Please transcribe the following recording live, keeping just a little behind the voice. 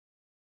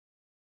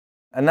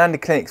Ananda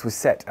Clinics was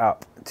set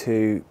up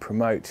to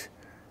promote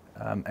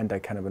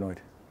endocannabinoid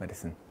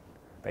medicine,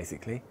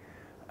 basically.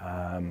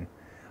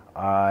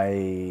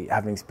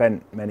 Having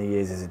spent many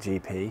years as a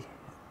GP,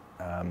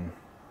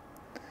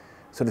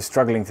 sort of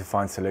struggling to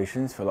find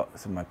solutions for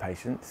lots of my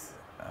patients,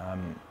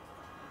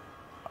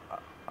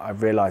 I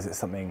realised that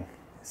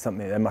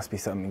there must be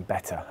something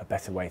better, a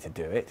better way to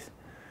do it.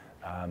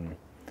 And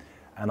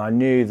I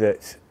knew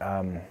that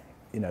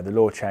the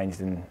law changed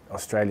in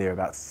Australia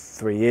about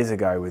 3 years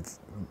ago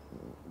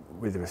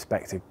with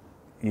respect to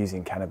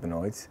using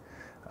cannabinoids,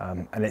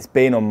 and it's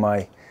been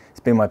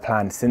my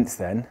plan since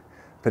then.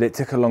 But it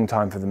took a long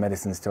time for the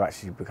medicines to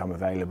actually become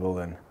available,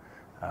 and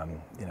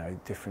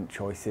different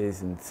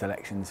choices and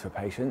selections for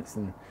patients.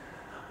 And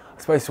I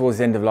suppose towards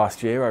the end of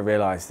last year, I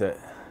realised that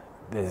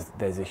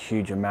there's a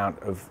huge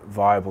amount of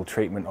viable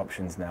treatment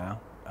options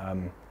now.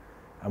 And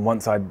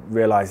once I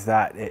realised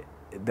that,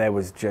 there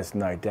was just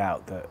no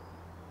doubt that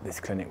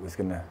this clinic was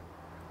going to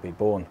be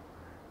born.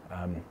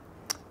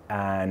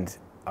 And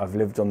I've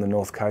lived on the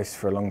North Coast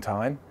for a long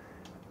time,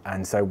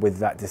 and so with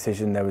that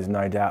decision there was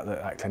no doubt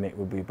that that clinic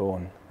would be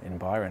born in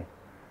Byron.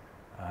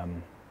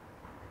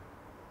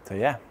 So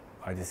yeah,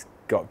 I just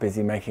got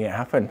busy making it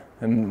happen,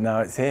 and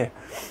now it's here.